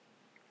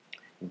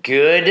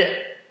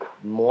Good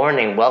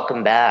morning.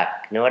 Welcome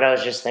back. You know what I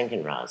was just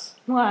thinking, Roz?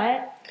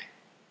 What?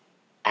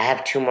 I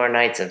have 2 more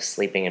nights of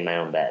sleeping in my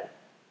own bed.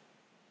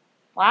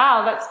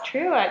 Wow, that's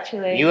true,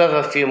 actually. You have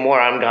a few more.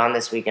 I'm gone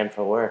this weekend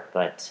for work,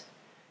 but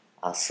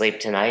I'll sleep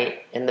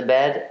tonight in the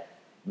bed,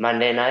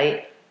 Monday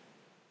night,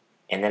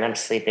 and then I'm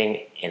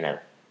sleeping in a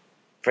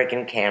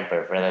freaking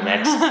camper for the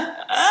next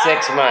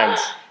 6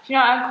 months. You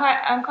know,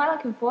 I'm quite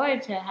looking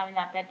forward to having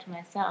that bed to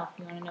myself.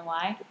 You want to know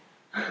why?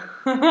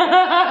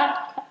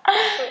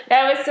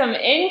 There was some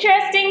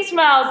interesting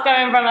smells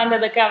coming from under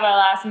the cover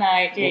last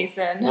night,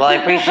 Jason. Well, I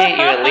appreciate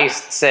you at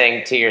least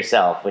saying to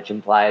yourself, which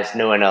implies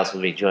no one else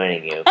will be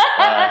joining you.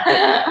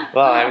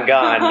 Well, I'm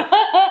gone.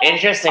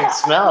 Interesting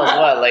smells.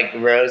 What, like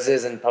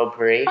roses and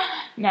potpourri?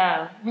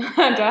 No,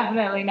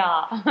 definitely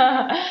not.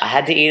 I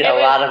had to eat a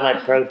lot of my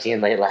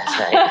protein late last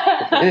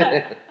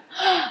night.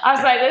 I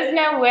was like, there's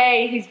no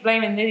way he's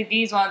blaming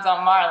these ones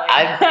on Marley.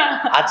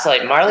 I'd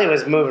say Marley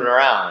was moving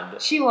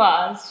around. She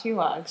was.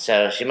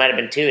 So she might have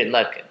been too. And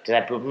look, did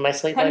I poop in my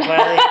sleep like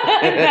Marley?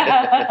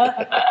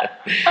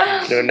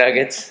 No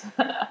nuggets?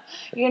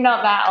 You're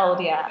not that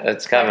old yet.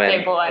 It's coming.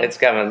 Birthday boy. It's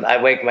coming. I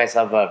wake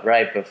myself up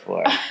right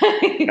before.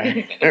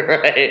 right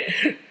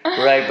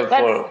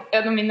before.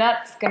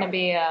 That's going to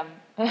be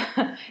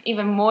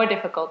even more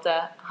difficult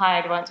to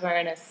hide once we're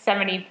in a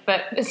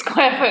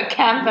 70-square foot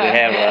camper.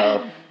 Yeah,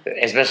 well,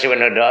 especially when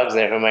no dog's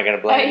there, who am I going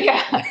to blame?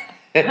 Yeah.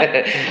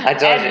 I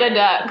told Ed the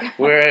duck.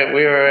 where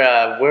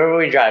were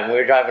we driving? We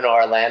were driving to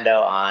Orlando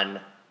on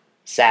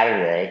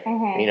Saturday.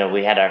 Mm-hmm. You know,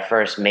 we had our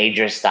first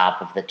major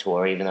stop of the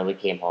tour, even though we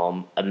came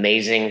home.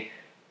 Amazing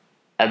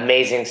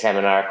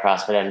seminar,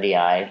 CrossFit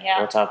MDI. Yeah.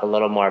 We'll talk a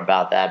little more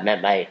about that.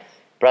 Met my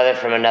brother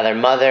from another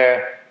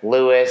mother,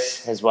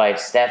 Lewis, his wife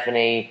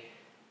Stephanie.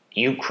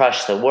 You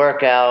crushed the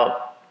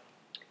workout,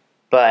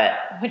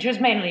 Which was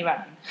mainly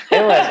running.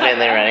 It was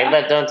mainly running,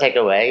 but don't take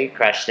away. You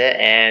crushed it,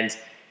 and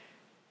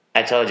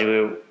I told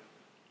you,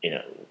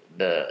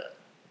 the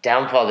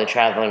downfall to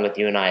traveling with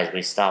you and I is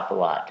we stop a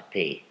lot to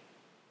pee.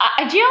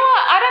 Do you know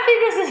what? I don't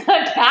think this is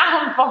a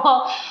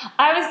downfall.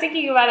 I was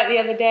thinking about it the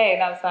other day,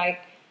 and I was like,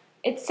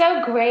 it's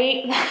so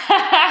great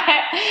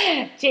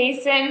that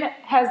Jason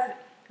has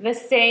the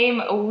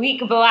same weak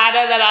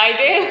bladder that I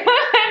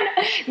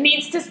do,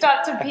 needs to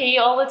start to pee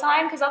all the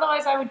time, because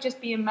otherwise I would just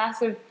be a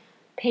massive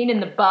pain in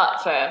the butt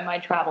for my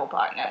travel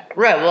partner.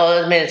 Right,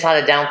 well, I mean, it's not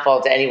a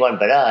downfall to anyone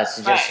but us.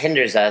 It just Right.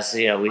 hinders us.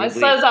 It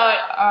slows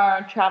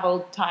our travel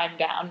time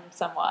down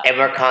somewhat. And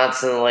we're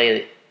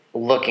constantly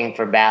looking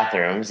for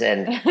bathrooms,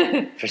 and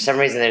for some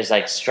reason there's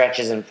like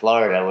stretches in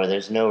Florida where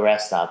there's no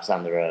rest stops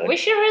on the road. We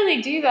should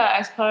really do that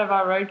as part of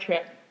our road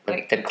trip.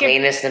 The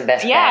cleanest and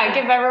best Yeah,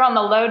 bathroom. give everyone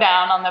the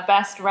lowdown on the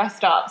best rest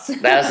stops.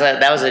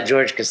 That was a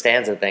George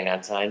Costanza thing on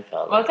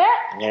Seinfeld. Was it?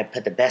 I'm going to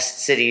put the best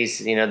cities,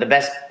 the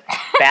best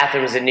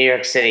bathrooms in New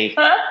York City.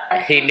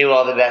 He knew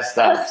all the best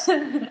stops.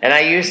 And I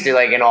used to,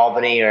 like in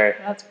Albany or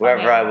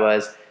wherever I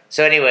was.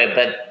 So anyway,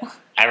 but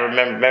I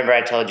remember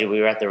I told you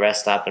we were at the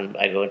rest stop and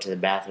I go into the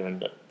bathroom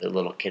and the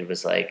little kid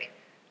was like,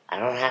 I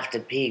don't have to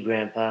pee,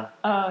 Grandpa.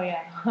 Oh,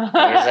 yeah. He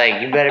was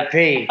like, you better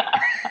pee.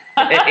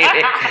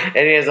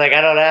 And he was like, I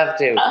don't have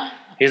to.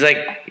 He was like,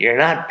 you're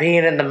not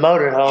peeing in the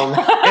motorhome.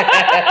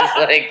 I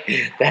was like,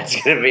 that's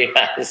going to be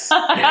us.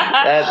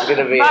 That's going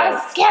to be us.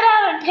 Russ, get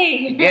out and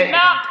pee. You're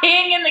not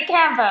peeing in the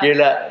camper. You're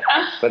not.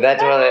 But that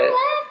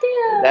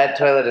I that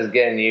toilet is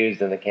getting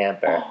used in the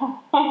camper.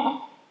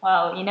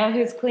 Well, you know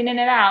who's cleaning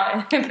it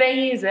out if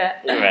they use it.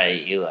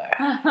 Right, you are.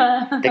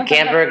 The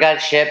camper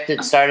got shipped.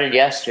 It started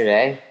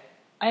yesterday.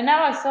 I know,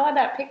 I saw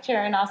that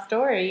picture in our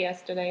story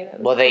yesterday. That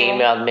was Well, they cool.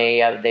 emailed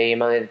me. They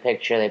emailed me the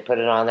picture. They put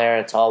it on there.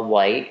 It's all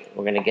white.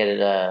 We're gonna get it.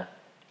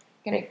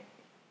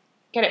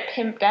 Get it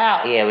pimped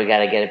out. Yeah, we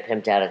gotta get it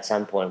pimped out at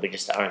some point. We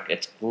just aren't.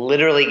 It's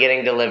literally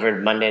getting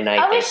delivered Monday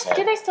night.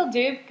 Do they still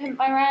do Pimp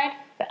My Ride?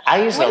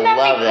 I used to Wouldn't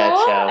love be that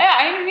cool? show.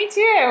 Yeah, me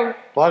too.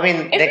 Well, I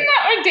mean, Isn't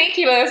that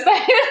ridiculous?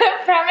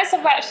 The premise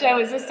of that show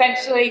is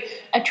essentially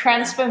a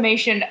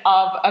transformation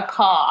of a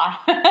car.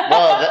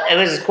 well, it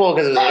was cool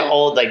because it was an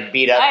old, like,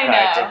 beat up I car.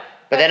 know.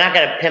 But they're not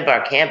gonna pimp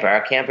our camper.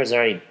 Our camper's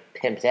already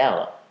pimped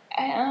out.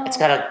 It's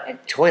got a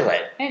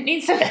toilet. It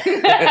needs a, It's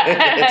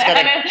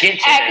got a kitchen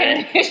air in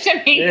it.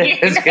 conditioning.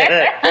 It's got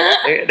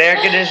an air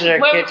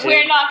conditioner kitchen.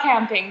 We're not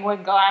camping. We're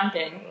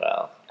glamping.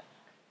 Well,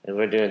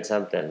 we're doing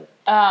something.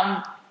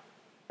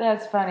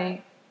 That's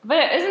funny.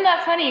 But isn't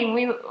that funny?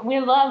 We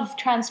love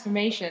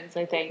transformations,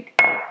 I think.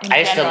 I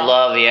used to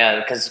love,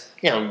 because,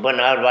 when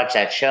I would watch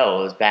that show,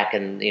 it was back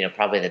in,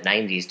 probably the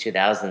 90s,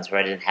 2000s,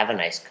 where I didn't have a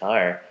nice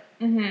car.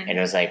 Mm-hmm. And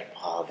it was like,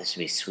 oh, this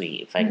would be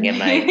sweet if I can get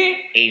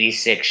my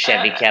 86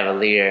 Chevy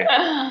Cavalier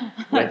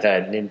with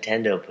a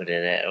Nintendo put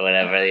in it or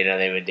whatever,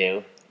 they would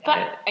do.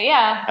 But,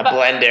 a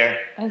blender.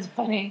 That's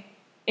funny.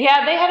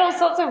 Yeah, they had all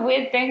sorts of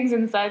weird things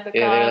inside the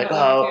car. Yeah, they were like,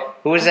 oh,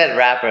 who was that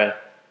rapper?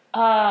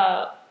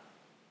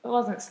 It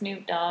wasn't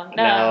Snoop Dogg.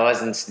 No, it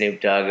wasn't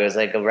Snoop Dogg. It was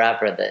like a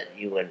rapper that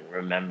you wouldn't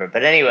remember.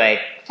 But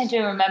anyway. I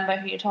do remember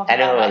who you're talking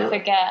about, but I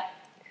forget.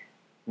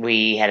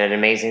 we had an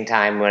amazing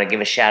time. We want to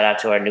give a shout out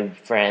to our new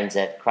friends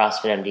at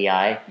CrossFit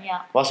MDI.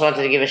 Yeah. We also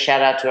wanted to give a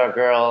shout out to our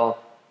girl,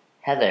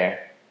 Heather.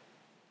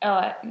 Oh,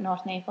 at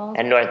North Naples?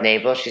 At North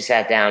Naples. She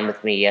sat down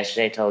with me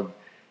yesterday, told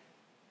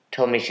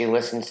me she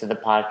listens to the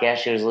podcast.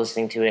 She was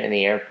listening to it in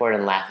the airport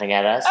and laughing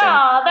at us.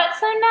 Oh, that's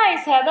so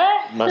nice,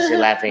 Heather. Mostly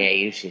laughing at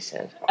you, she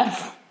said.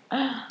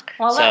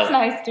 Well, that's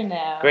nice to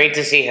know. Great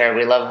to see her.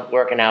 We love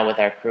working out with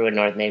our crew at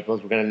North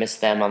Naples. We're going to miss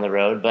them on the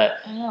road, but...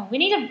 I know. We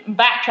need to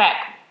backtrack.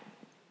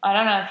 I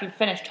don't know if you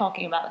finished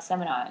talking about the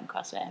seminar in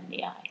CrossFit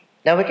MDI.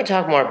 No, we can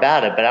talk more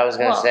about it, but I was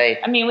going to say...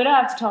 I mean, we don't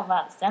have to talk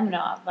about the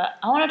seminar, but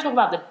I want to talk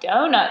about the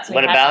donuts.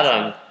 What about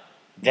them?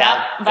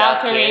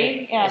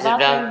 Valkyrie? Yeah,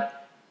 Valkyrie.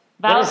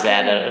 What is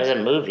that? It was a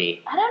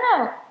movie. I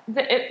don't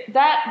know.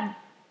 That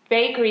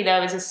bakery,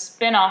 though, is a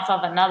spin-off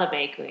of another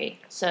bakery.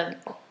 So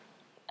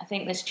I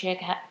think this chick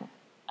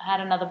had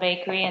another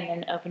bakery and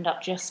then opened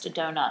up just a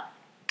donut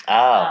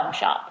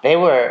shop. They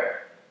were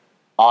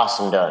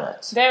awesome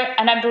donuts.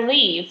 And I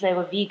believe they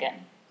were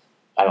vegan.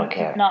 I don't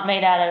care. Not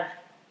made out of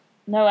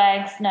no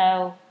eggs,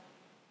 no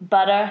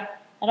butter.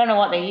 I don't know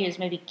what they use.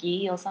 Maybe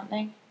ghee or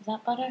something. Is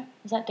that butter?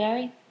 Is that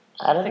dairy?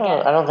 I don't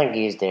know. I don't think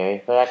he used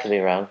dairy, but I could be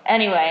wrong.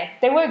 Anyway,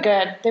 they were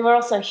good. They were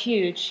also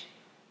huge.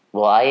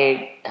 Well, I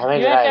ate... How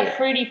many did I eat? You had the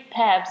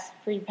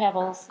Fruity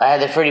Pebbles. I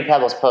had the Fruity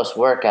Pebbles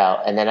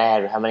post-workout, and then I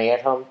had... How many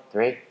at home?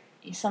 3?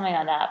 Something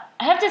like that.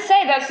 I have to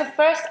say, that's the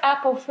first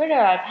apple fritter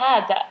I've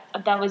had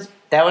that was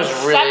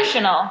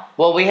exceptional. Really...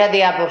 Well, we had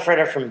the apple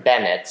fritter from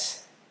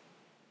Bennett's.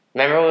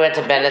 Remember we went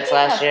to Bennett's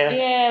last year?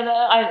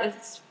 Yeah,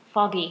 it's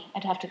foggy.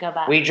 I'd have to go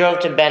back. We drove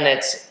to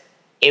Bennett's.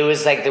 It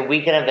was like the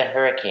weekend of the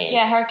hurricane.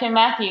 Yeah, Hurricane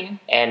Matthew.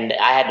 And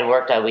I had to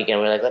work that weekend.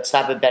 We were like, let's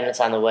stop at Bennett's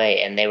on the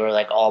way. And they were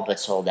like all but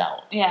sold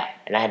out. Yeah.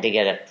 And I had to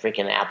get a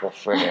freaking apple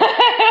fritter.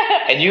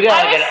 And you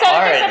got like an orange.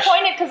 I was so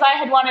disappointed because I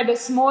had wanted a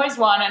s'mores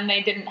one and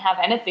they didn't have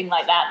anything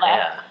like that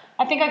left. Yeah.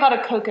 I think I got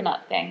a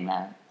coconut thing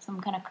though. Some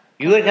kind of...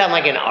 You would have gotten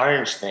like an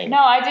orange thing.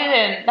 No, I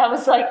didn't. That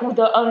was like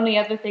the only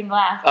other thing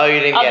left. Oh, you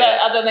didn't get it?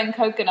 Other than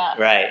coconut.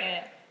 Right.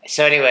 Yeah.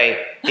 So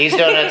anyway, these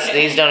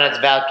donuts,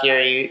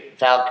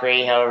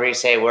 Valkyrie, however you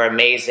say it, were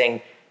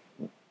amazing.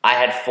 I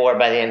had 4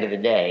 by the end of the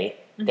day.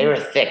 Mm-hmm. They were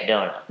thick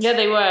donuts. Yeah,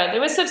 they were. They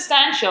were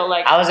substantial.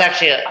 Like I was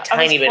actually a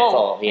tiny bit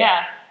full.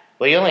 Yeah.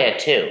 Well, you only had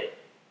 2.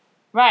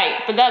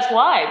 Right, but that's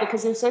why,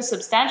 because they're so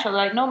substantial.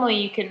 Like normally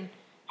you can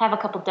have a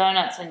couple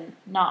donuts and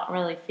not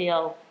really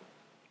feel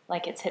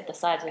like it's hit the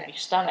sides of your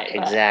stomach.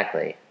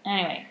 Exactly.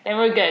 Anyway, they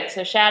were good.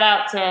 So shout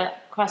out to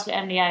CrossFit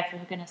MDI for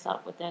hooking us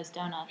up with those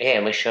donuts. Yeah,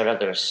 and we showed up.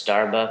 There was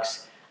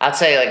Starbucks. I'd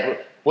say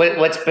like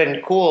what's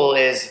been cool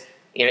is,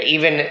 you know,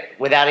 even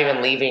without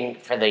even leaving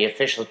for the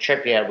official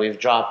trip yet, we've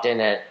dropped in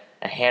a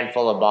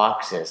handful of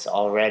boxes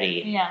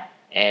already. Yeah.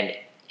 And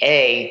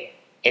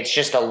it's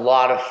just a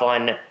lot of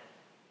fun.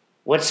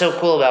 What's so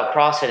cool about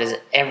CrossFit is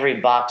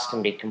every box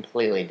can be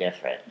completely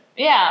different.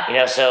 Yeah. You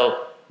know,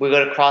 so we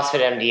go to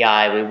CrossFit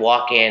MDI, we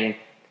walk in,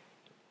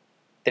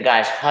 the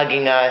guys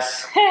hugging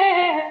us.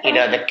 You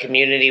know, the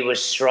community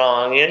was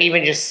strong. You know,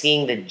 even just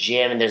seeing the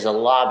gym, and there's a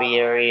lobby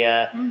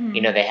area. Mm-hmm.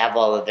 You know, they have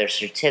all of their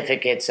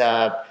certificates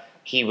up.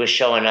 He was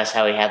showing us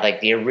how he had like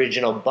the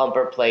original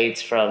bumper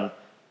plates from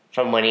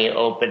when he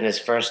opened his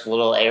first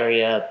little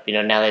area. You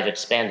know, now they've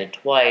expanded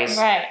twice.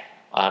 Right.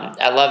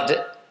 I loved it.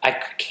 I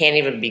can't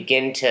even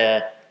begin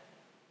to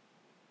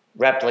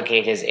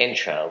replicate his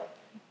intro,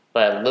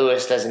 but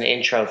Lewis does an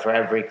intro for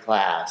every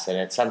class, and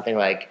it's something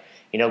like,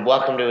 you know,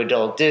 welcome to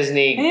Adult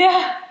Disney.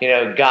 Yeah. You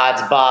know,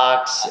 God's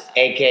Box,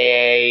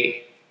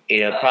 a.k.a.,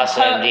 you know,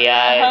 CrossFit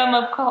MDI. Home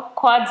of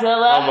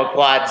Quadzilla. Home of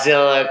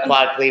Quadzilla,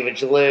 Quad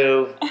Cleavage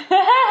Lou.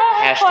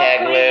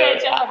 Hashtag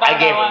Lou. I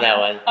gave him that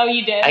one. Oh,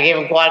 you did? I gave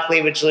him Quad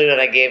Cleavage Lou, and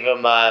I gave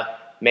him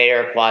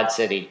Mayor of Quad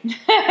City.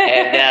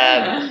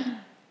 And,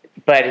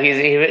 but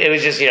it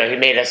was just, you know, he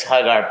made us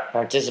hug our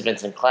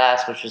participants in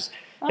class, which was...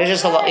 There's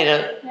just a lot, you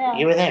know. Yeah.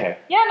 You were there.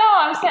 Yeah,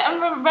 no,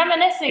 I'm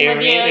reminiscing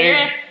with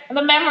you.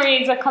 The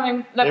memories are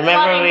coming.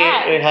 Remember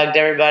we hugged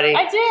everybody?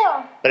 I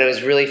do. But it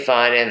was really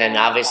fun, and then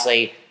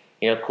obviously,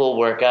 you know, cool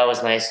workout. It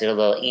was nice to do a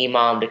little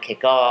EMOM to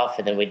kick off,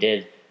 and then we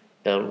did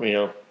the, you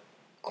know,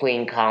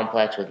 clean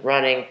complex with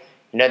running.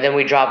 You know, then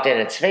we dropped in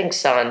at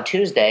Sphinx on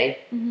Tuesday.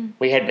 Mm-hmm.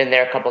 We had been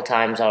there a couple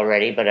times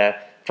already, but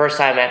first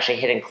time actually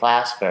hitting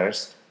class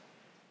first,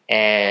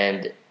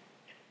 and.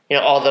 You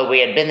know, although we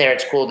had been there,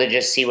 it's cool to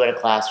just see what a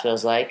class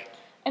feels like.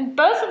 And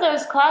both of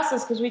those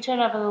classes, because we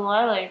turned up a little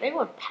early, they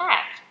were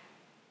packed.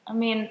 I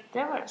mean,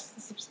 there were a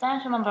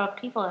substantial number of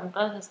people in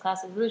both those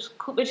classes,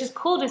 which is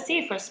cool to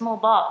see for a small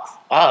box.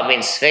 Oh, I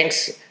mean,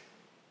 Sphinx,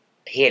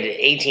 he had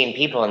 18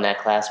 people in that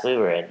class we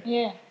were in.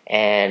 Yeah.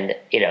 And,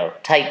 you know,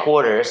 tight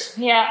quarters.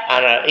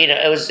 Yeah. You know,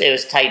 it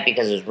was tight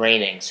because it was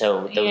raining,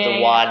 so the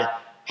WOD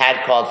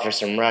had called for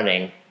some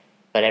running,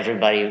 but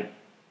everybody...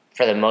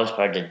 for the most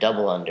part, did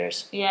double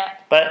unders. Yeah.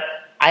 But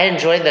I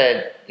enjoy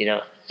you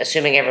know,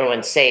 assuming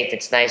everyone's safe,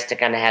 it's nice to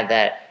kind of have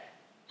that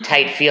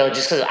tight feel,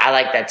 just because I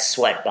like that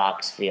sweat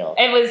box feel.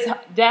 It was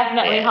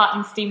definitely hot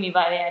and steamy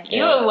by the end.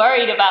 You were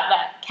worried about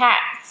that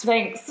cat,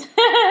 Sphinx.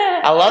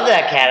 I love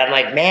that cat. I'm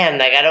like, man,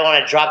 like I don't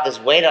want to drop this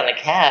weight on a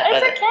cat.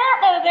 It's a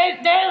cat though.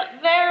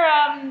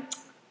 They're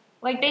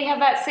like they have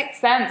that sixth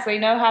sense. They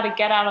know how to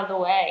get out of the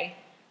way.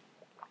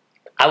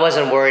 I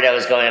wasn't worried I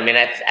was going. I mean,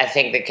 I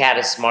think the cat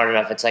is smart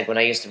enough. It's like when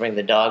I used to bring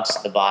the dogs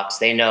to the box.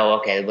 They know,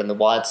 okay, when the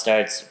WOD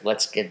starts,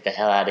 let's get the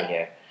hell out of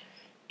here.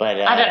 But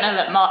I don't know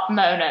that Mo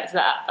knows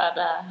that, but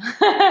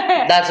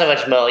not so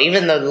much Mo.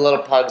 Even the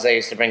little pugs I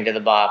used to bring to the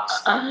box,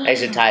 I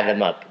used to tie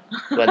them up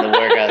when the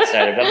workout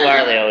started. But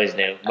Marley always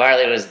knew.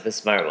 Marley was the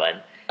smart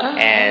one.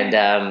 And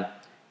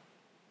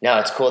no,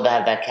 it's cool to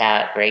have that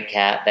cat, great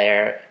cat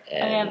there.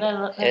 And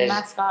the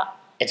mascot.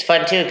 It's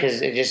fun too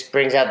because it just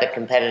brings out the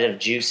competitive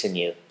juice in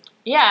you.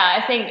 Yeah,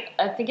 I think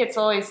it's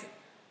always.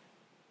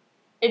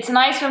 It's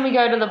nice when we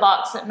go to the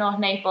box at North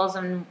Naples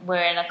and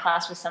we're in a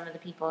class with some of the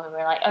people who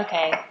are like,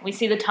 okay, we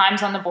see the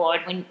times on the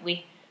board,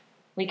 we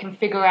can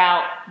figure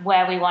out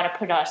where we want to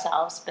put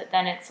ourselves, but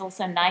then it's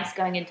also nice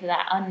going into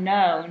that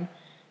unknown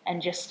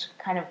and just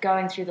kind of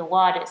going through the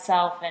WOD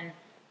itself and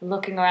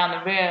looking around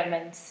the room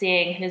and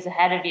seeing who's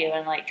ahead of you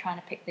and like trying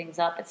to pick things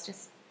up.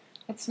 It's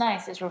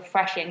nice, it's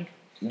refreshing.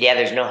 Yeah,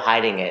 there's no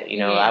hiding it. You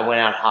know, I went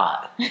out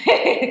hot.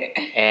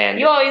 And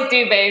you always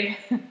do, babe.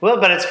 Well,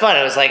 but it's fun.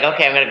 It was like,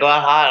 okay, I'm going to go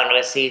out hot. I'm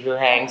going to see who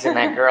hangs. And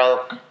that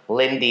girl,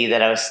 Lindy,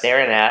 that I was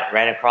staring at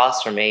right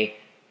across from me,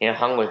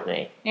 hung with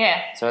me.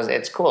 Yeah. So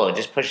it's cool. It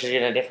just pushes you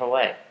in a different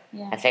way.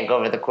 Yeah. I think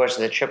over the course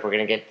of the trip, we're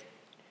going to get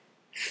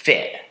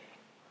fit.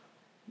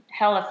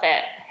 Hella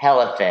fit.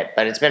 Hella fit.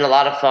 But it's been a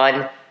lot of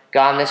fun.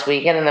 Gone this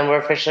weekend, and then we're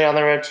officially on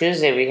the road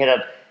Tuesday. We hit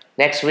up,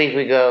 next week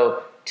we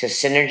go to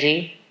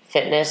Synergy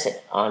Fitness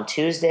on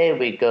Tuesday.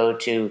 We go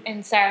to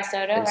in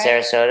Sarasota.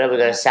 Sarasota. We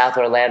go to South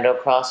Orlando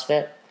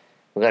CrossFit.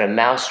 We go to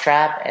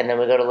Mousetrap, and then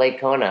we go to Lake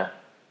Kona.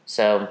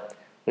 So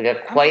we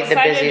got quite the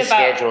busy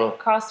schedule.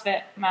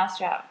 CrossFit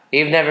Mousetrap.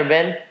 You've never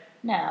been?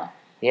 No.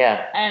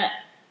 Yeah. And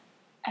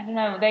I don't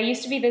know. There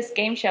used to be this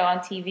game show on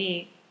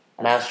TV.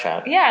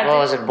 Mousetrap. Yeah. Well, it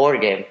was a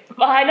board game.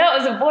 Well, I know it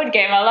was a board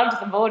game. I loved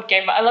the board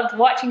game, but I loved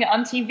watching it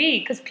on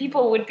TV because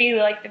people would be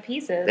like the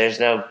pieces. There's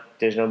no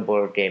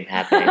board game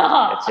happening.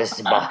 It's just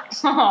a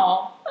box.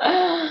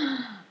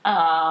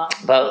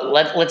 But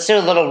let's do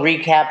a little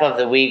recap of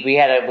the week. We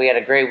had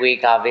a great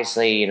week,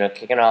 obviously.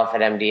 Kicking off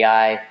at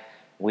MDI.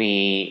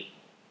 If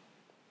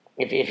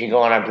you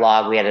go on our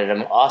blog, we had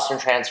an awesome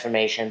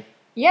transformation.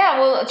 Yeah,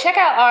 well, check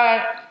out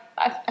our.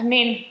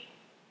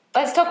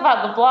 Let's talk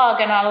about the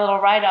blog and our little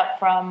write-up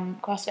from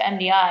CrossFit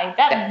MDI.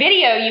 That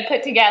video you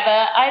put together,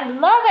 I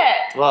love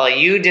it. Well,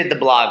 you did the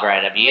blog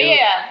write-up.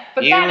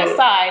 But that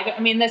aside,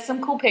 there's some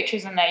cool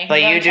pictures in there.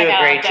 But you do a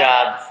great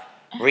job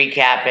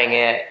recapping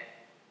it.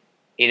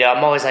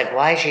 I'm always like,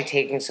 why is she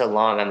taking so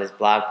long on this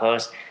blog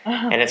post?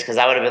 And it's because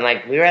I would have been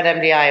like, we were at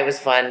MDI, it was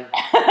fun.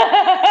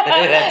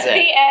 That's it.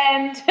 The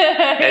end.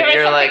 And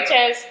you're like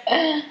pictures.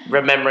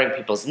 remembering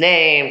people's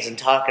names and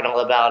talking all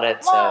about it.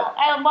 Well,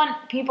 I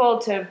want people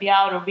to be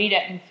able to read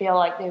it and feel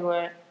like they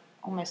were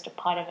almost a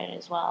part of it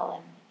as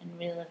well and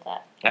relive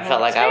that. I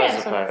felt like I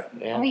was a part.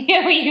 Yeah.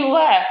 You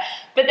were.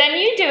 But then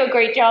you do a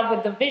great job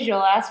with the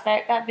visual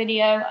aspect. That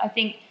video, I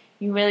think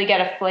you really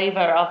get a flavor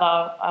of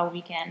our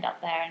weekend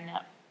up there, and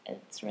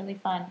it's really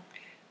fun.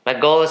 My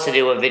goal is to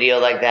do a video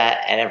like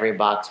that at every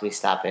box we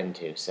stop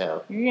into.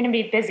 So you're going to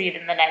be busy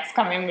in the next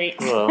coming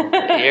weeks. Well,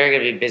 you're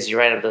going to be busy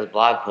writing up those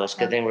blog posts.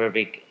 Good thing we're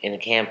in a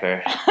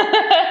camper.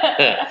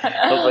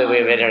 Hopefully we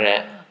have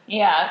internet.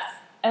 Yes.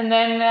 And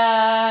then,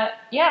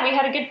 we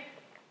had a good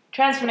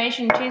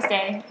transformation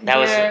Tuesday. That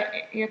was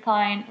your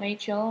client,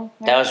 Rachel.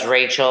 Right? That was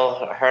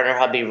Rachel. Her and her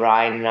hubby,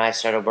 Ryan, and I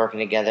started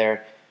working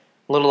together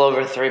a little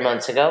over 3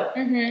 months ago.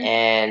 Mm-hmm.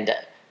 And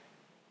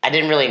I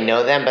didn't really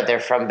know them, but they're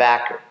from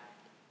back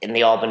in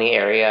the Albany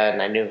area,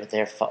 and I knew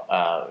their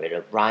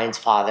Ryan's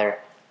father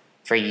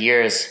for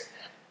years,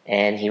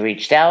 and he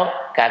reached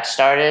out, got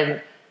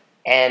started,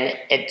 and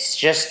it's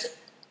just...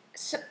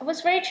 So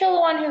was Rachel the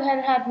one who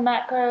had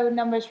macro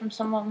numbers from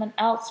someone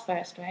else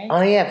first, right?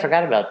 Oh, yeah, I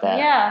forgot about that.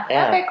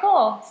 Yeah. Okay,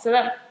 cool. So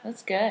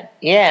that's good.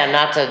 Yeah,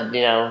 not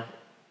to,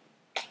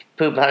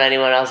 poop on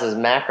anyone else's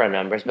macro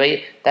numbers,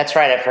 but that's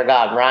right, I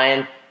forgot.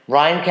 Ryan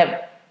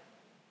kept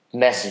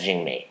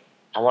messaging me.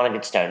 I want to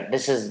get started.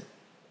 This is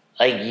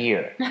a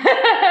year.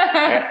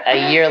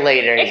 A year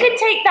later. It could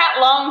take that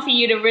long for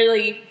you to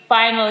really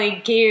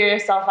finally gear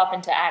yourself up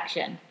into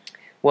action.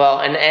 Well,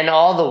 and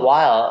all the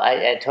while,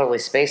 I totally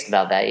spaced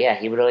about that. Yeah,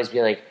 he would always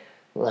be like,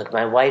 look,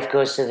 my wife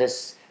goes to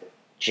this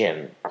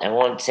gym. I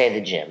won't say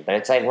the gym, but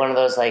it's like one of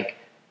those like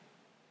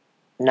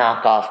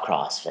knockoff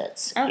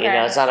CrossFits.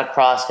 Okay. It's not a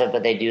CrossFit,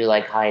 but they do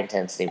like high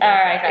intensity work.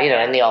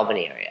 Right. In the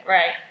Albany area.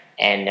 Right.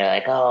 And they're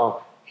like,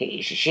 oh,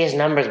 she has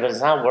numbers, but it's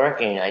not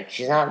working. Like,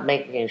 she's not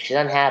making, she's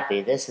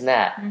unhappy, this and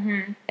that.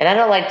 Mm-hmm. And I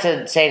don't like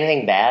to say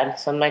anything bad,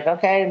 so I'm like,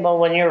 okay, well,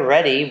 when you're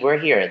ready, we're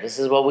here. This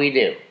is what we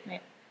do. Yeah.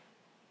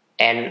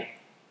 And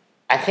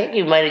I think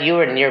you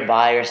were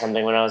nearby or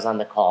something when I was on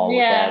the call with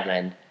them,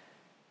 and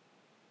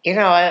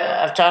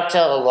I've talked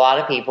to a lot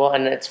of people,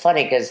 and it's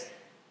funny because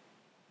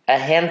a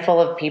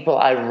handful of people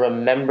I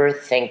remember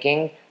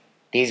thinking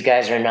these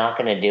guys are not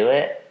going to do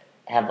it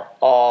have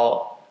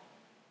all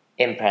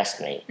impressed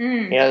me.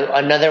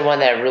 Another one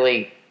that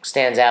really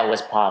stands out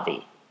was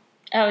Pavi.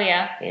 Oh,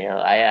 yeah.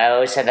 I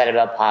always said that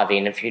about Pavi,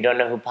 and if you don't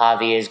know who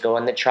Pavi is, go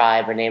in the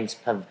tribe. Her name's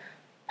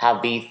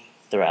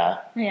Pavithra.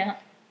 Yeah.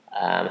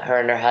 Her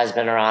and her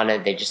husband are on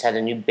it. They just had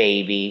a new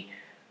baby.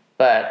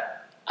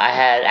 But I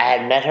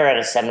had met her at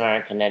a seminar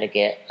in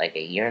Connecticut like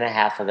a year and a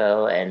half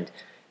ago, and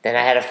then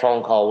I had a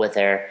phone call with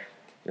her,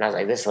 and I was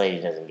like, this lady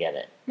doesn't get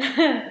it.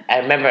 I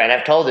remember, and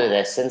I've told her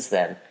this since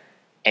then,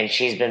 and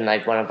she's been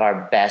like one of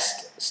our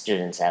best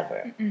students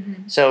ever.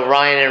 Mm-hmm. So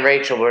Ryan and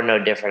Rachel were no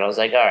different. I was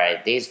like, all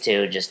right, these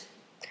two just...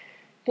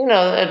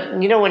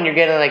 when you're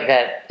getting like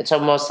that, it's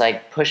almost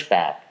like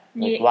pushback.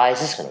 Like, Yeah. why is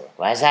this going to work?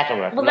 Why is that going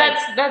to work? Well,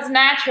 that's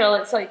natural.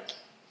 It's like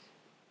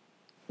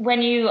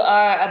when you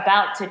are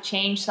about to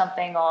change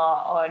something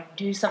or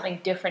do something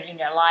different in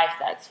your life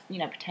that's,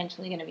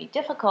 potentially going to be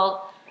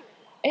difficult,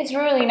 it's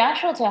really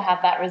natural to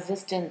have that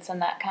resistance and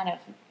that kind of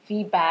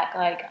feedback.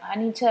 Like,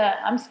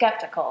 I'm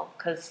skeptical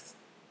because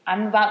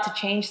I'm about to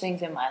change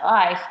things in my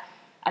life.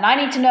 And I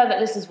need to know that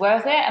this is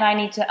worth it, and I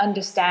need to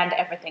understand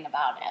everything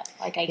about it.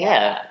 Like, I get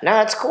that. No,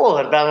 that's cool.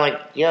 But I'm like,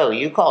 yo,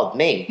 you called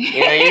me.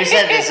 You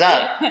set this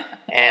up.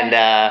 And,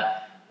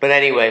 but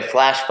anyway,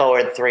 flash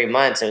forward 3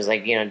 months. It was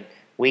like,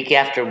 week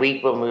after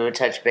week when we would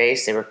touch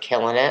base, they were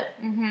killing it.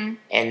 Mm-hmm.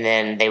 And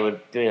then they would,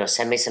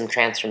 send me some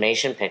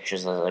transformation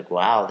pictures. I was like,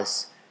 wow,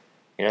 this,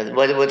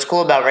 what's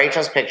cool about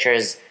Rachel's picture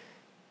is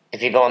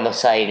if you go on the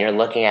site and you're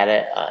looking at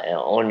it,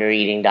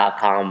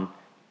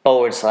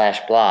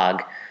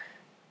 ownyoureating.com/blog,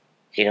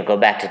 go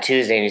back to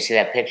Tuesday and you see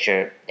that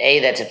picture. A,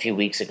 that's a few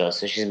weeks ago,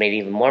 so she's made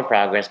even more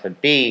progress.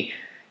 But B,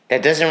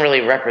 that doesn't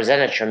really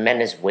represent a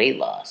tremendous weight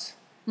loss.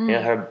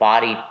 Her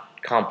body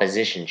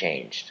composition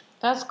changed.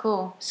 That's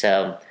cool.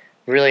 So,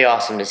 really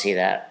awesome to see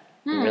that.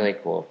 Really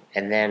cool.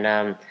 And then,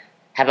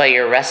 how about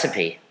your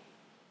recipe?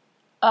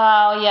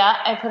 Oh, yeah.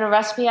 I put a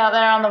recipe out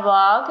there on the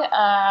blog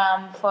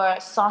for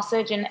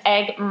sausage and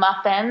egg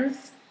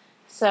muffins.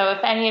 So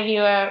if any of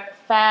you are a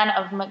fan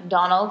of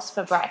McDonald's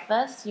for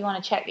breakfast, you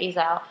want to check these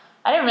out.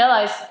 I didn't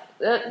realize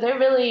they're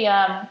really,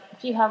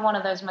 if you have one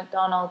of those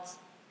McDonald's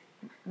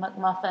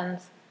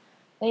McMuffins,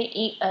 they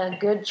eat a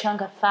good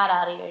chunk of fat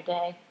out of your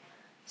day.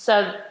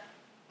 So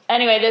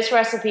anyway, this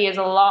recipe is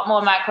a lot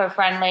more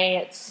macro-friendly.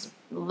 It's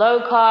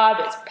low carb,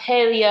 it's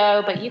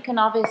paleo, but you can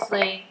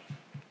obviously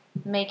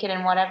make it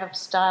in whatever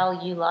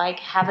style you like.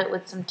 Have it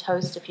with some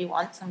toast if you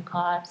want some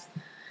carbs.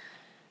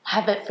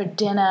 Have it for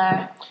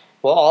dinner.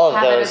 Well, all of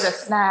have those. Have it as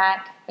a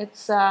snack.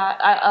 It's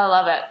I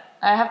love it.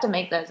 I have to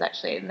make those,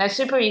 actually. And they're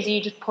super easy.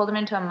 You just pull them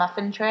into a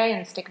muffin tray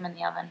and stick them in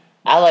the oven.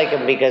 I like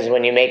them because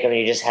when you make them,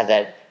 you just have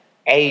that,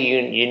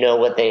 you know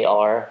what they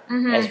are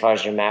as far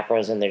as your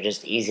macros, and they're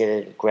just easy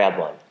to grab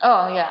one.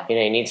 Oh, yeah. You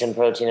need some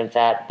protein and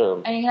fat,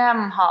 boom. And you can have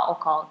them hot or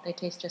cold. They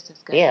taste just as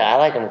good. Yeah, I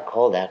like them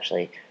cold,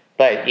 actually.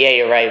 But, yeah,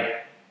 you're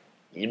right.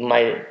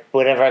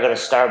 Whenever I go to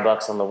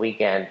Starbucks on the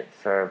weekend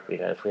for,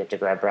 if we have to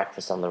grab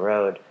breakfast on the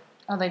road.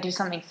 Oh, they do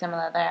something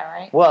similar there,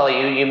 right? Well,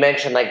 you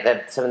mentioned like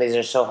that some of these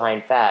are so high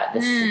in fat.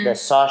 The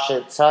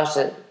sausage,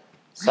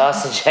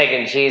 egg,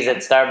 and cheese at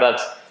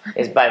Starbucks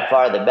is by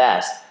far the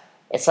best.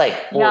 It's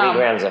like 40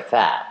 grams of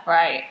fat.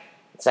 Right.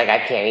 It's like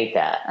I can't eat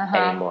that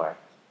anymore.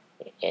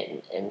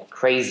 And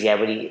crazy, I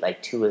would eat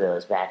like 2 of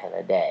those back in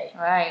the day.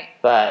 Right.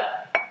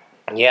 But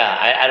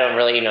yeah, I don't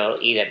really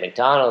eat at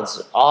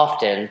McDonald's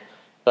often.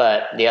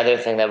 But the other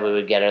thing that we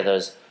would get are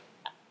those.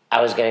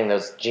 I was getting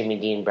those Jimmy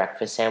Dean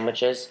breakfast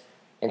sandwiches.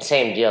 And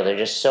same deal, they're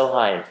just so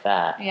high in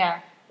fat.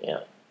 Yeah.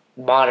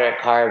 Moderate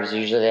carbs,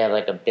 usually they have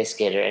like a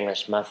biscuit or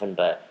English muffin,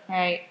 but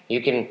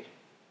you can,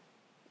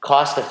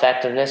 cost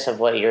effectiveness of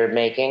what you're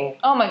making.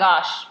 Oh my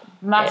gosh,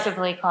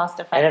 massively cost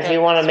effective. And if you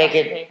want to make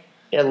it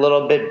a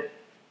little bit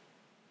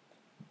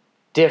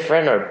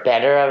different or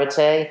better, I would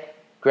say,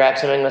 grab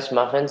some English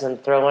muffins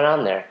and throw one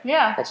on there.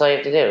 Yeah. That's all you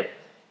have to do.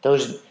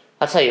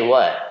 I'll tell you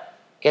what,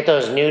 get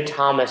those new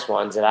Thomas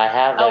ones that I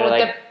have. That are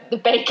like, the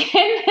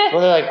bacon?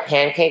 Well, they're like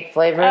pancake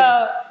flavored.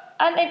 Oh,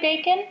 aren't they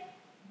bacon?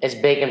 It's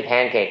bacon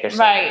pancake or something.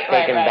 Right,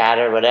 bacon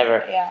batter,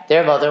 whatever. Yeah.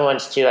 There have other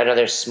ones too. I know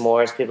there's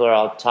s'mores. People are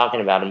all talking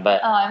about them.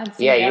 But I haven't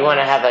seen yeah, you want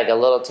to have like a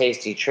little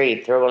tasty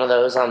treat. Throw one of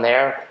those on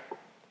there.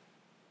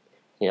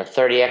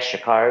 30 extra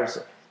carbs.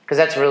 Because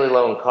that's really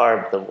low in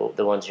carb,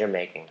 the ones you're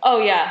making.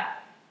 Oh, yeah.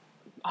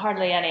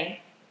 Hardly any.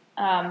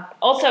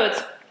 Also,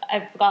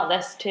 I forgot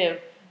this too.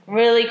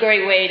 Really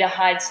great way to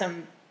hide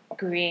some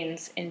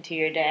greens into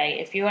your day.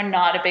 If you are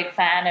not a big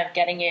fan of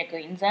getting your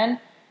greens in,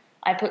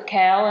 I put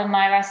kale in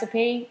my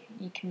recipe.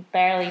 You can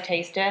barely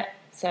taste it.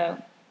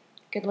 So,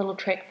 good little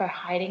trick for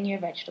hiding your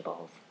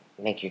vegetables.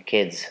 Make your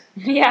kids.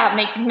 Yeah,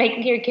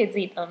 make your kids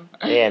eat them.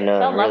 Yeah, no,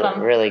 they'll love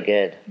them. Really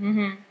good.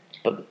 Mm-hmm.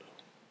 But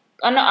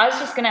no, I was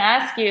just going to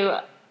ask you,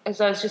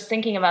 as I was just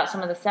thinking about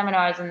some of the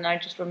seminars, and I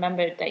just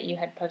remembered that you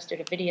had posted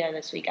a video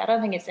this week. I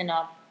don't think it's in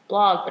our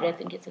blog, but I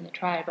think it's in the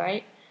tribe,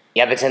 right?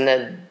 Yeah, but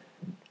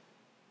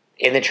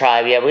In the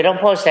tribe, yeah. We don't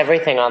post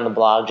everything on the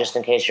blog, just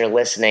in case you're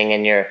listening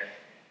and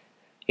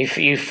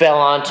you fell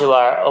onto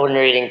our Own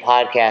Your Eating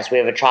podcast. We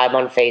have a tribe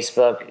on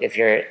Facebook. If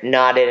you're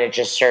not in it,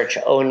 just search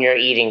Own Your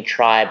Eating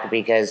Tribe,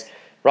 because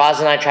Roz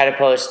and I try to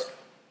post,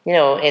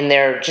 in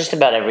there just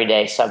about every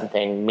day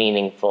something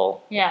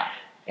meaningful. Yeah.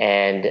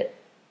 And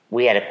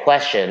we had a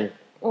question.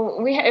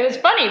 Well, it was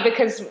funny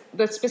because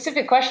the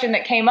specific question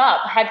that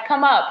had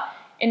come up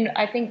in,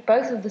 I think,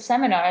 both of the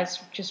seminars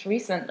just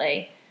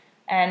recently.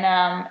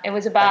 And it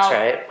was about...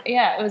 That's right.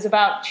 Yeah, it was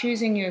about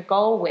choosing your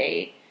goal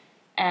weight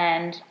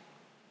and,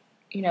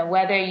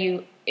 whether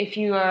if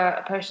you are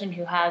a person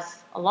who has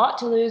a lot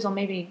to lose, or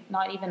maybe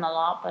not even a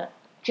lot, but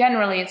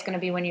generally it's going to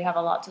be when you have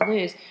a lot to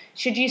lose,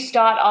 should you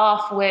start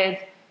off with,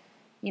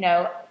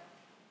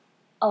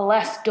 a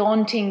less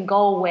daunting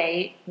goal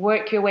weight,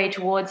 work your way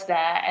towards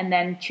that, and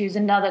then choose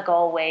another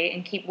goal weight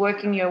and keep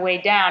working your way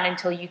down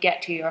until you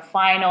get to your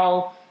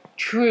final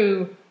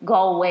true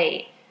goal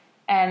weight?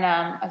 And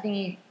I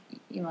think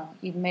you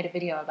made a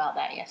video about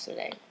that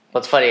yesterday. Well,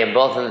 it's funny, and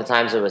both of the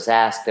times it was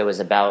asked, it was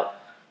about,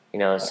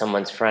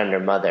 someone's friend or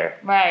mother.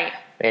 Right.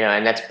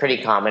 And that's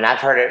pretty common. I've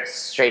heard it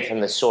straight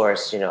from the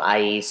source,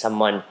 i.e.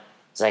 someone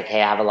is like,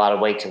 hey, I have a lot of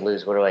weight to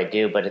lose, what do I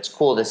do? But it's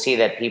cool to see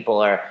that people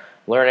are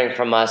learning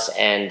from us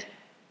and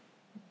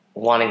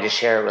wanting to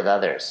share it with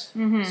others.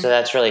 Mm-hmm. So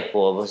that's really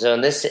cool. So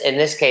in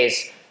this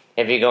case,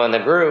 if you go in the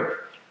group,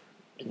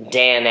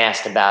 Dan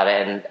asked about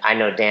it, and I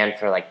know Dan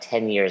for like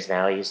 10 years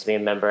now. He used to be a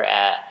member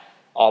at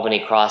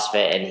Albany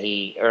CrossFit, and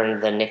he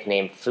earned the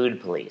nickname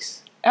Food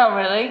Police. Oh,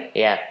 really?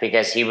 Yeah,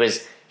 because he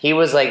was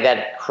like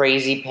that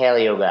crazy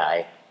paleo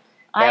guy.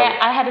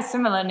 I had a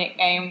similar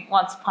nickname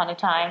once upon a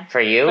time. For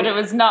you? But it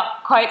was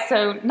not quite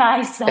so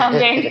nice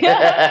sounding.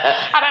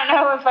 I don't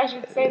know if I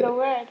should say the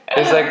word.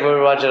 It's like we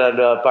were watching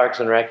on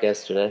Parks and Rec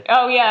yesterday.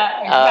 Oh,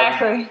 yeah,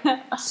 exactly.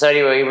 So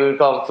anyway, we would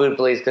call him Food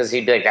Police because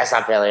he'd be like, that's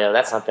not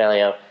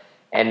paleo.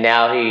 And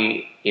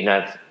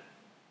now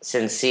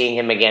since seeing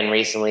him again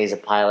recently, he's a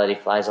pilot. He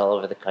flies all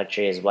over the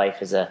country. His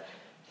wife is a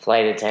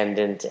flight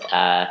attendant.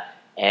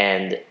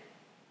 And,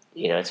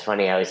 it's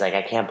funny how he's like,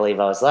 I can't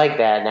believe I was like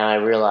that. Now I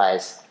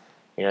realize...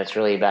 it's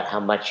really about how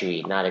much you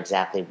eat, not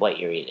exactly what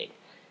you're eating.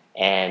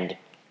 And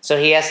so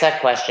he asked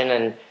that question,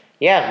 and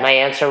my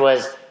answer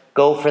was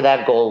go for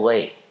that goal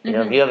weight.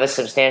 If you have a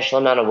substantial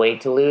amount of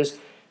weight to lose,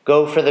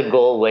 go for the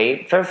goal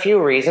weight for a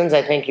few reasons.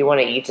 I think you want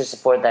to eat to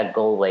support that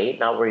goal weight,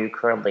 not where you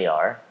currently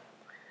are.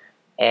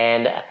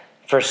 And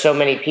for so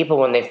many people,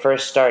 when they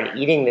first start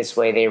eating this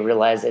way, they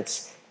realize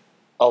it's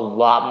a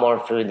lot more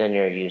food than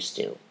you're used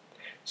to.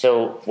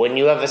 So when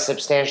you have a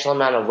substantial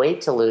amount of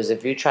weight to lose,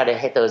 if you try to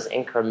hit those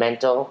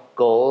incremental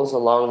goals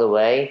along the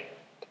way,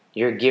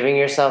 you're giving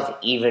yourself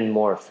even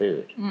more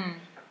food. Mm.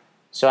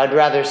 So I'd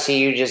rather see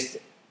you just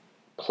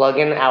plug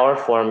in our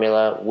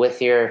formula with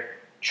your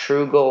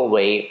true goal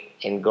weight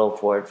and go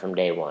for it from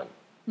day one.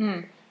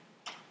 Mm.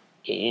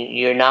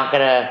 You're not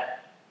going to...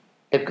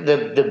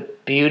 The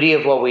beauty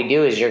of what we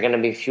do is you're going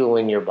to be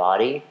fueling your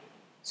body,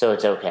 so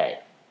it's okay.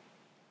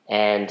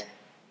 And...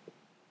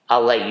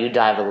 I'll let you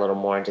dive a little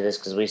more into this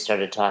because we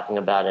started talking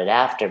about it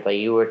after, but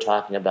you were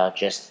talking about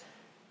just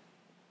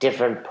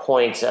different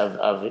points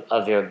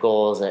of your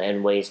goals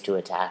and ways to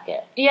attack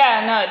it.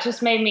 Yeah, no, it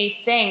just made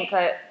me think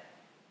that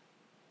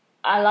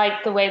I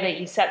like the way that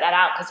you set that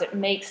out because it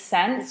makes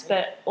sense,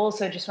 but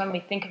also just when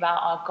we think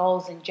about our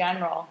goals in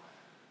general,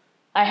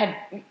 I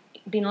had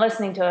been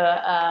listening to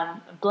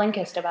a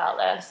Blinkist about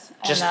this.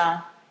 Just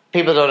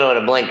people don't know what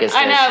a Blinkist is.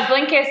 I know,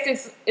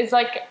 Blinkist is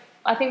like,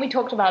 I think we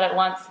talked about it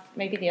once,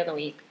 maybe the other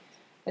week.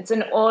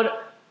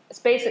 It's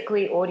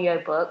basically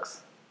audio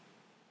books,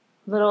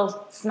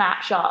 little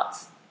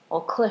snapshots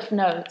or cliff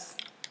notes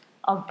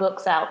of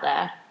books out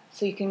there.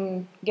 So you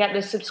can get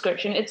this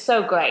subscription. It's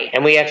so great.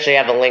 And we actually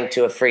have a link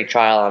to a free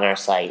trial on our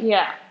site.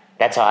 Yeah.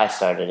 That's how I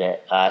started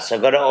it. So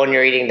go to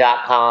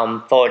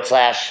ownyoureating.com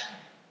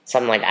 /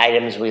 something like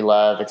items we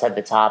love. It's at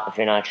the top if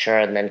you're not sure.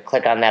 And then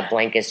click on that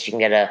Blinkist. You can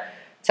get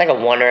it's like a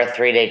 1 or a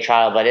 3 day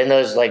trial. But in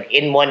those,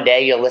 in one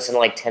day, you'll listen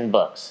to 10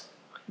 books.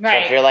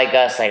 Right. So if you're like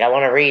us, I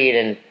want to read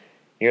and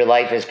your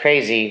life is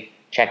crazy,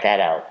 check that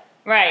out.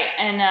 Right.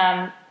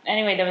 And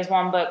anyway, there was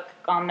one book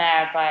on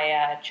there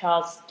by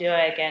Charles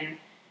Duhigg, and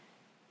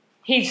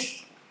he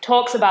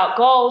talks about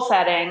goal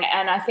setting,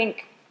 and I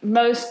think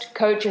most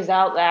coaches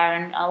out there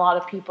and a lot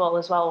of people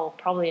as well will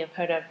probably have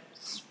heard of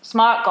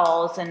SMART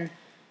goals, and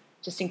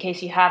just in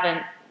case you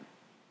haven't,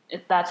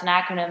 that's an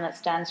acronym that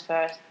stands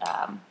for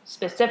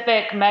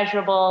specific,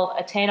 measurable,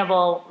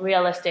 attainable,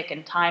 realistic,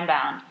 and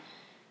time-bound.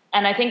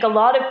 And I think a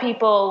lot of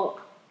people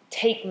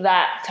take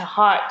that to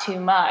heart too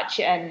much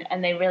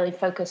and they really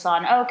focus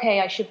on, okay,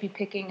 I should be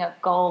picking a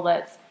goal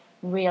that's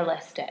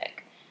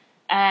realistic.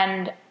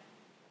 And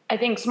I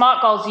think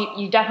SMART goals,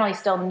 you definitely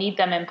still need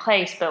them in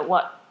place, but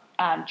what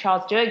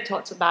Charles Duhigg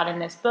talks about in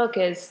this book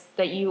is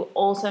that you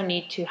also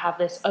need to have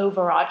this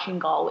overarching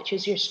goal, which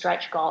is your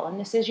stretch goal. And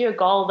this is your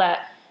goal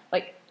that,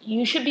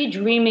 you should be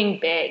dreaming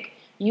big.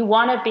 You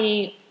want to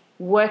be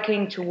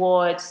working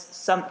towards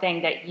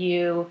something that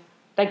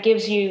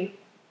gives you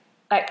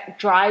like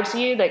drives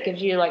you, that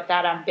gives you like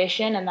that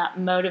ambition and that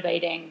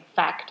motivating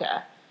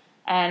factor.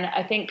 And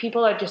I think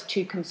people are just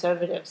too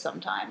conservative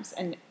sometimes.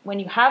 And when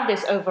you have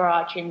this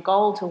overarching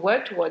goal to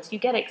work towards, you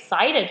get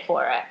excited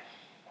for it.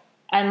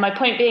 And my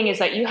point being is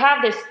that you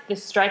have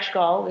this stretch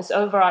goal, this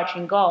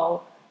overarching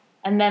goal,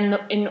 and then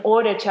in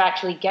order to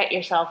actually get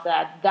yourself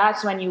there,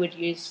 that's when you would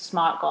use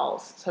SMART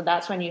goals. So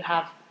that's when you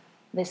have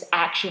this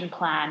action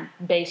plan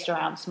based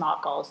around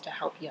SMART goals to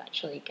help you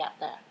actually get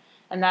there.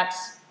 And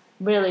that's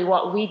really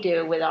what we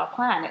do with our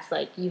plan. It's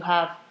like you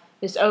have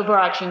this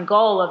overarching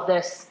goal of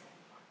this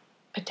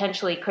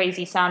potentially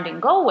crazy sounding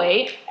goal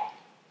weight,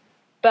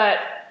 but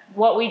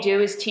what we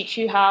do is teach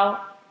you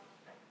how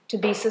to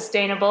be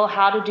sustainable,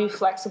 how to do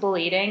flexible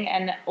eating,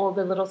 and all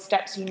the little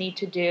steps you need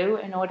to do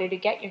in order to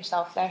get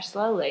yourself there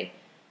slowly.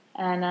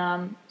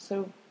 And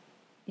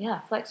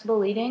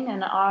flexible eating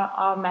and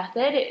our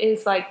method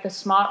is like the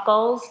SMART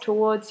goals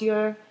towards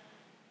your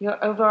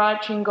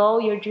overarching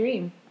goal, your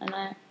dream. And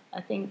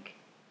I think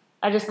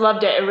I just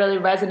loved it. It really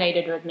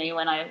resonated with me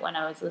when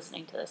I was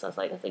listening to this. I was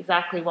like, that's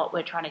exactly what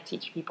we're trying to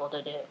teach people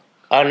to do.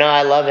 Oh no,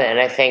 I love it. And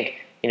I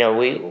think,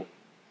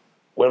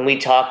 when we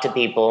talk to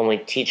people and we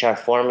teach our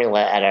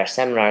formula at our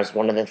seminars,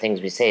 one of the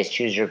things we say is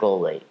choose your goal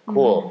weight.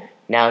 Cool. Mm-hmm.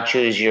 Now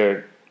choose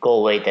your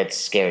goal weight that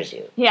scares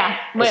you. Yeah.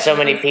 So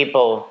many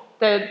people.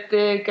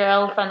 The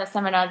girl from the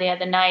seminar the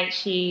other night,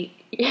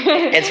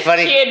 it's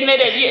funny. She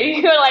admitted,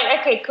 you were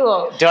like, okay,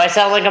 cool. Do I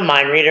sound like a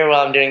mind reader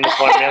while I'm doing the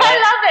formula? I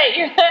love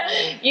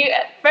it. You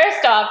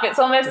first off, it's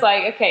almost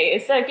like, okay,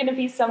 is there going to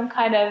be some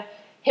kind of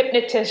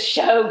hypnotist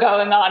show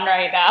going on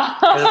right now?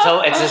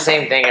 It's the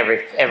same thing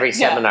every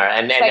seminar,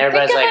 and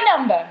everybody's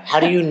like, how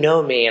do you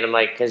know me? And I'm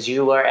like, because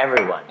you are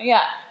everyone.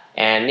 Yeah.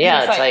 And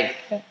it's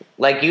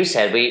like you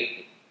said,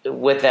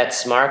 with that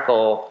SMART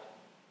goal,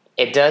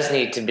 it does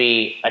need to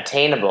be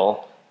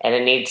attainable, and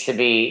it needs to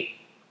be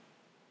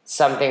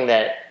something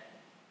that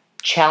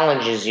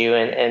challenges you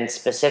and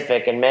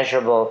specific and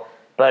measurable,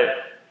 but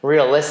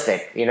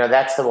realistic.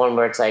 That's the one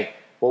where it's like,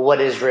 well,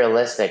 what is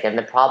realistic? And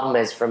the problem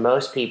is, for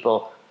most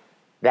people,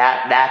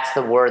 that's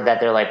the word that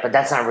they're like, but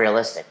that's not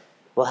realistic.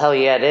 Well, hell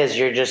yeah, it is.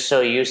 You're just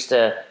so used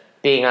to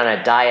being on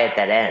a diet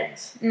that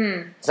ends.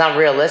 It's not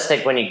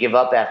realistic when you give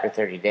up after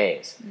 30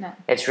 days. No.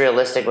 It's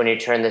realistic when you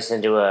turn this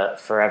into a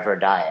forever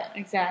diet.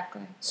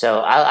 Exactly.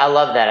 So I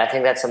love that. I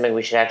think that's something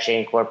we should actually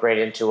incorporate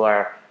into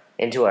our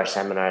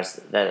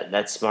seminars,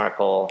 that SMART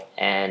goal.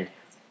 And,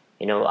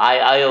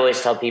 I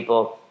always tell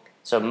people,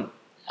 so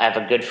I have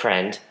a good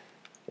friend.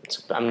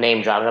 I'm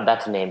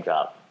about to name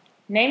drop.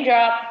 Name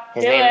drop.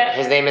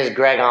 His name is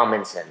Greg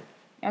Amundsen.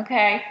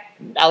 Okay.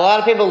 A lot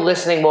of people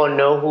listening won't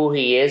know who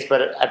he is,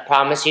 but I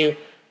promise you,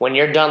 when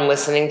you're done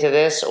listening to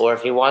this, or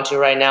if you want to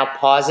right now,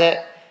 pause it,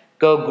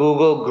 go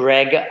Google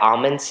Greg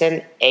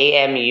Amundsen,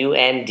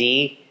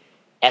 Amundson,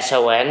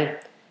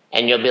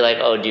 and you'll be like,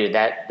 oh, dude,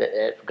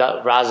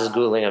 Roz is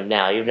Googling him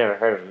now. You've never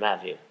heard of him,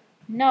 have you?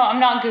 No, I'm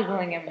not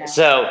Googling him now.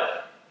 So,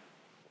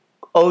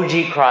 OG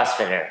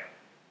CrossFitter.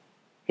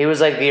 He was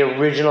like the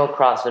original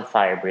CrossFit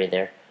fire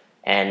breather.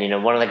 And,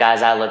 one of the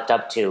guys I looked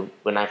up to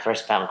when I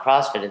first found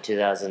CrossFit in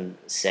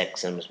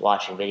 2006 and was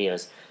watching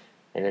videos.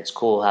 And it's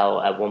cool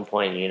how at one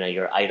point,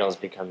 your idols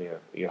become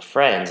your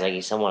friends. Like,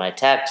 he's someone I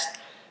text.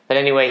 But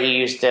anyway, he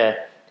used to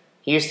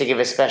give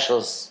a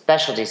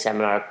specialty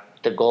seminar,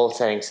 the goal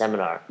setting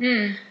seminar.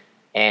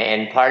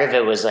 And part of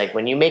it was like,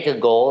 when you make a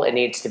goal, it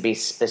needs to be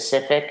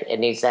specific, it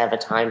needs to have a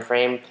time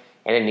frame,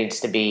 and it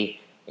needs to be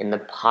in the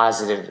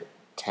positive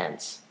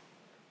tense.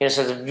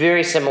 So it's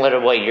very similar to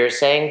what you're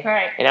saying.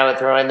 Right. And I would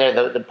throw in there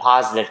the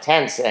positive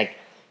tense. Like,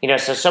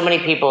 so many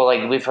people,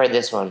 like, we've heard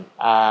this one.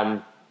 I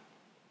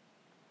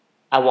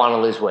want to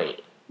lose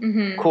weight.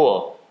 Mm-hmm.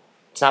 Cool.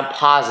 It's not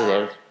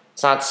positive.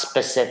 It's not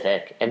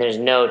specific. And there's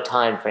no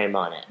time frame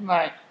on it.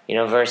 Right.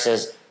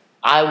 Versus,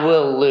 I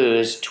will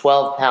lose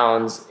 12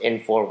 pounds in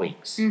 4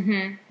 weeks.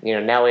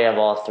 Mm-hmm. Now we have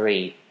all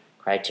three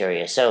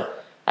criteria. So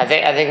I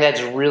think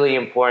that's really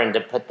important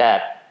to put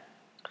that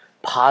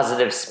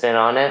positive spin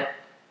on it.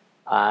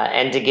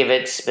 And to give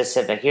it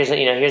specific. Here's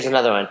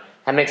another one.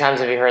 How many times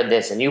have you heard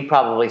this? And you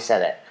probably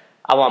said it.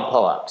 I want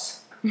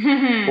pull-ups.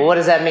 Well, what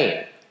does that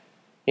mean?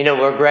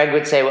 Where Greg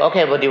would say, well,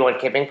 okay, well, do you want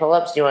kipping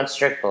pull-ups? Do you want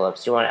strict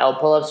pull-ups? Do you want L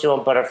pull-ups? Do you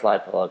want butterfly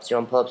pull-ups? Do you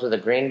want pull-ups with a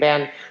green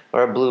band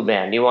or a blue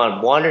band? Do you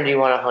want 1 or do you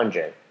want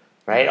 100?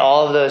 Right?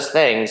 All of those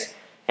things.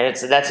 And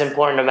that's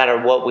important no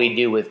matter what we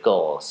do with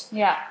goals.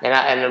 Yeah.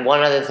 And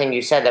one other thing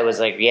you said that was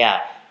like,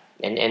 yeah.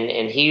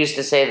 And he used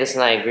to say this,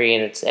 and I agree.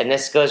 And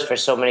this goes for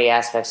so many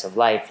aspects of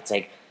life. It's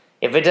like,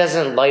 if it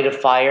doesn't light a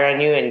fire on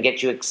you and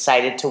get you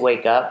excited to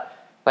wake up,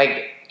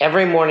 like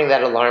every morning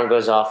that alarm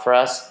goes off for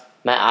us,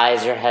 my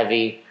eyes are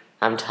heavy.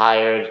 I'm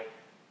tired.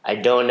 I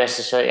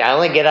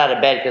only get out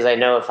of bed because I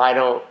know if I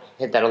don't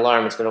hit that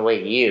alarm, it's going to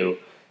wake you.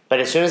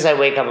 But as soon as I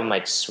wake up, I'm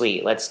like,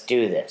 sweet, let's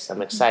do this.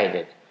 I'm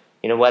excited.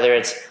 Whether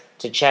it's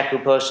to check who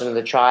posted in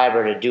the tribe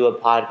or to do a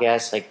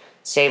podcast, like,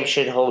 same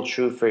should hold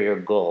true for your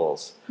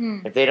goals.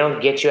 If they don't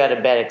get you out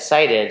of bed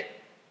excited,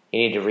 you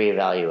need to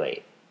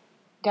reevaluate.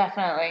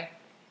 Definitely.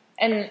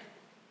 And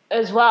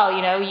as well,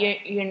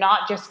 you're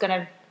not just going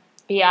to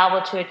be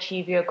able to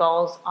achieve your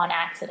goals on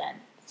accident.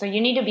 So you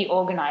need to be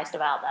organized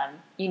about them.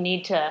 You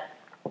need to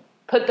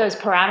put those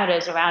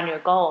parameters around your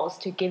goals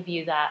to give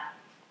you that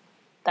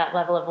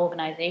level of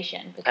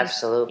organization. Because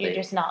Absolutely. you're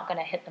just not going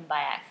to hit them by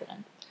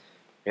accident.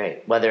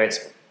 Right. Whether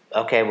it's,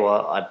 okay,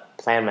 well, I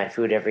plan my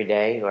food every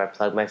day, or I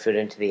plug my food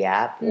into the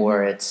app,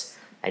 or it's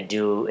I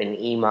do an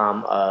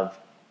EMOM of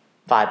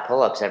 5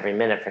 pull-ups every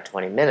minute for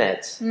 20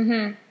 minutes.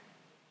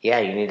 Yeah,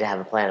 you need to have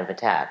a plan of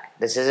attack.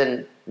 This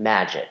isn't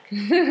magic,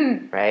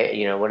 right?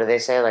 You know, what do they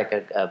say? Like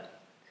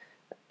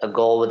a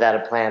goal without a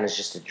plan is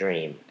just a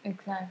dream.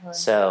 Exactly.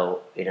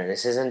 So, you know,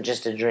 this isn't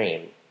just a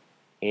dream.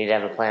 You need to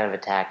have a plan of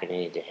attack, and you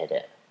need to hit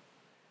it.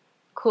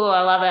 Cool,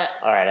 I love it.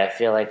 All right, I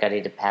feel like I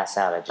need to pass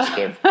out. I just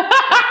gave...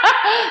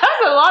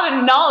 That's a lot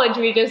of knowledge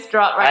we just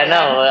dropped right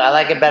now. I know. I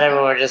like it better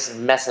when we're just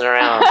messing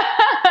around.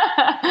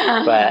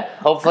 But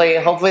hopefully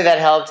that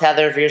helped.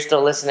 Heather, if you're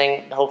still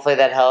listening, hopefully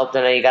that helped.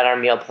 I know you got our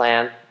meal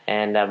plan,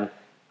 and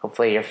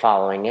hopefully you're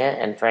following it.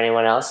 And for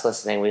anyone else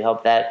listening, we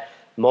hope that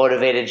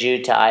motivated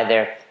you to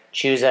either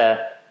choose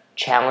a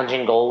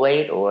challenging goal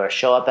weight, or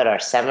show up at our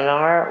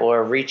seminar,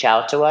 or reach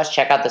out to us.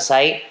 Check out the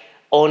site,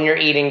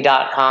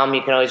 ownyoureating.com.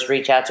 You can always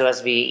reach out to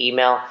us via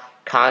email,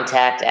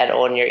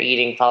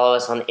 contact@ownyoureating. Follow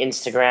us on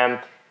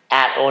Instagram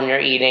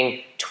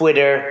 @ownyoureating,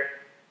 Twitter,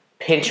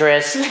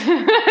 Pinterest,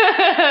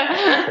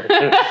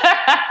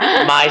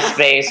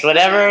 MySpace,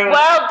 whatever.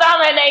 World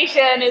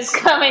domination is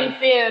coming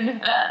soon.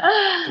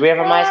 Do we have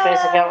a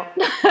MySpace account?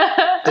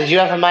 Did you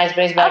have a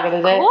MySpace back in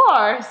the day? Of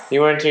course.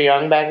 You weren't too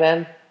young back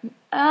then?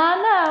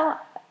 No.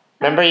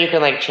 Remember, you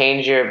can like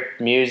change your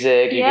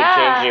music. You can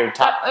change your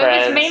top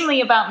friends. It was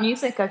mainly about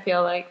music, I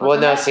feel like. Well,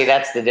 no, see,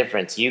 that's the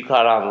difference. You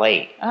caught on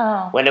late.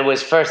 Oh. When it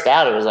was first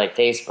out, it was like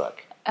Facebook.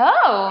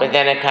 Oh. But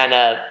then it kind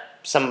of,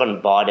 someone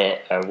bought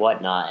it or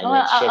whatnot, and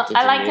it shifted to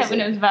I liked music. it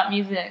when it was about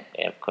music.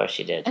 Yeah, of course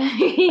you did.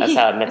 That's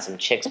how I met some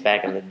chicks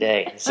back in the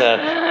day. So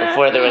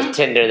before there was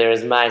Tinder, there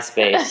was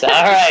MySpace. All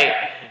right.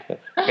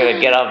 I'm going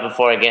to get off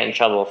before I get in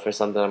trouble for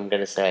something I'm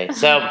going to say.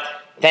 So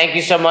thank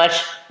you so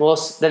much.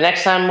 The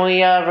next time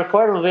we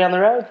record, we'll be on the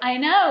road. I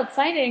know,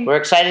 exciting. We're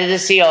excited to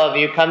see all of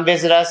you. Come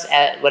visit us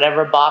at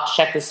whatever box.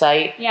 Check the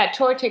site. Yeah,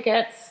 tour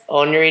tickets.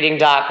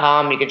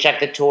 ownyoureating.com. You can check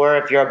the tour.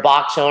 If you're a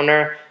box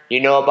owner, you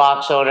know a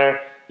box owner,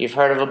 you've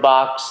heard of a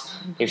box,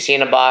 you've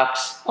seen a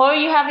box. Or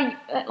you have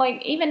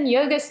even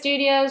yoga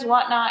studios,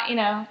 whatnot, you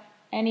know,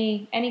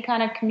 any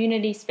kind of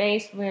community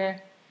space.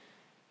 We're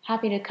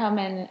happy to come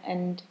in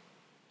and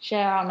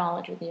share our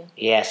knowledge with you.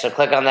 Yeah, so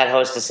click on that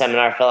host a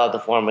seminar, fill out the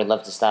form. We'd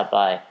love to stop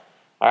by.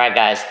 All right,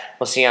 guys,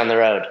 we'll see you on the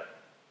road.